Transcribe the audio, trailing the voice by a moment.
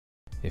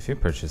If you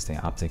purchased the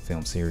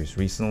OpticFilm series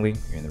recently,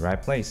 you're in the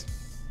right place.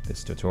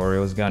 This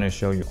tutorial is going to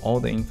show you all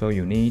the info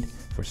you need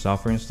for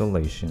software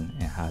installation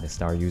and how to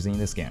start using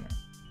the scanner.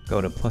 Go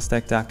to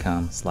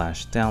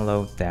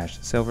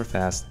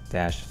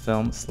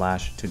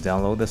plustek.com/download-silverfast-film/ to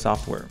download the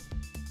software.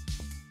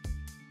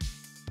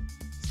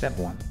 Step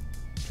 1.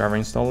 Driver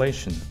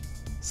installation.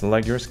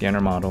 Select your scanner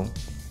model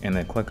and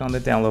then click on the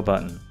download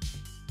button.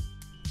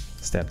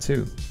 Step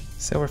 2.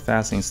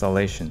 SilverFast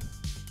installation.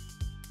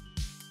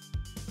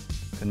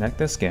 Connect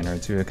the scanner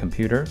to a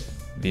computer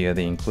via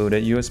the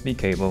included USB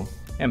cable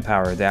and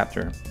power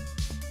adapter.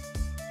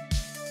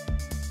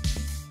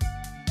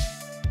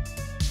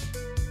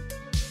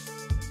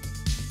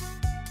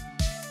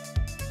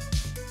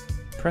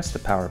 Press the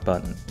power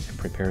button and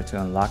prepare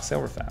to unlock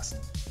SilverFast.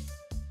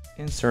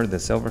 Insert the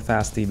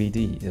SilverFast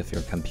DVD if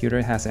your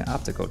computer has an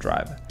optical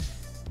drive.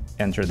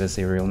 Enter the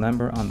serial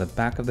number on the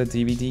back of the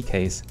DVD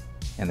case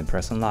and then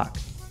press unlock.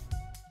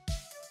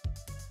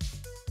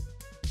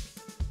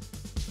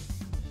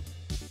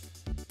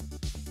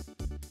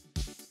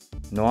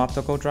 No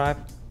optical drive?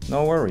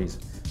 No worries.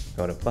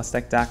 Go to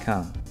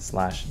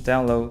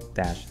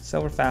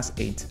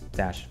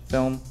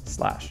plustek.com/download-silverfast8-film/.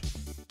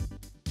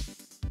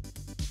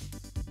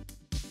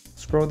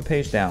 Scroll the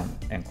page down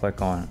and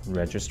click on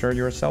Register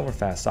your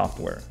SilverFast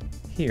software.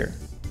 Here,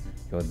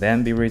 you'll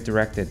then be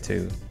redirected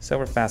to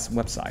SilverFast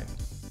website.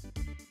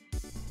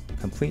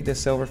 Complete the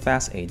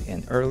SilverFast 8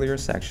 and earlier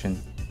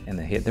section and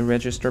then hit the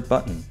Register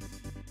button.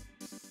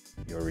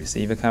 You'll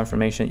receive a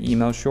confirmation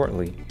email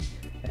shortly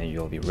and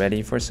you'll be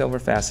ready for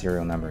SilverFast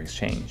serial number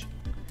exchange.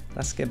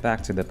 Let's get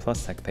back to the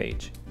PlusTek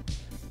page.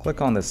 Click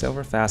on the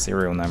SilverFast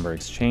serial number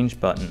exchange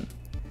button.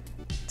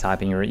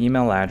 Type in your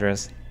email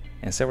address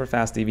and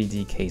SilverFast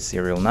DVD case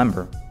serial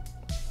number.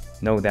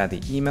 Note that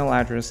the email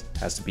address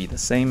has to be the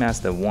same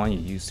as the one you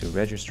used to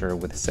register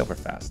with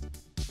SilverFast.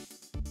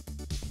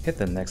 Hit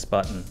the next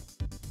button.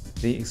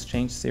 The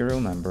exchange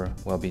serial number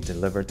will be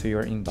delivered to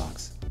your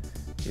inbox.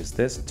 Use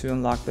this to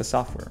unlock the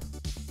software.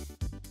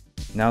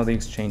 Now the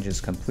exchange is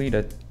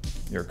completed,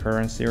 your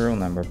current serial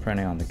number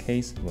printed on the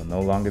case will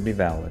no longer be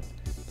valid.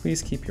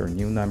 Please keep your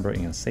new number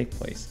in a safe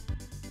place.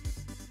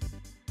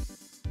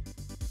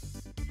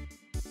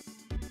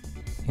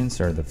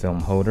 Insert the film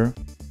holder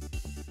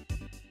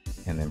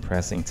and then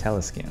press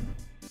IntelliScan.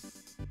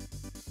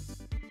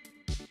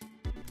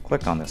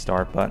 Click on the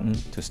Start button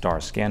to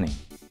start scanning.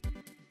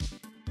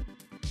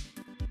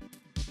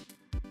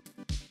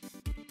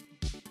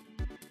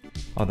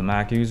 All the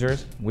Mac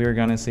users, we're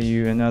gonna see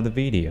you in another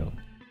video.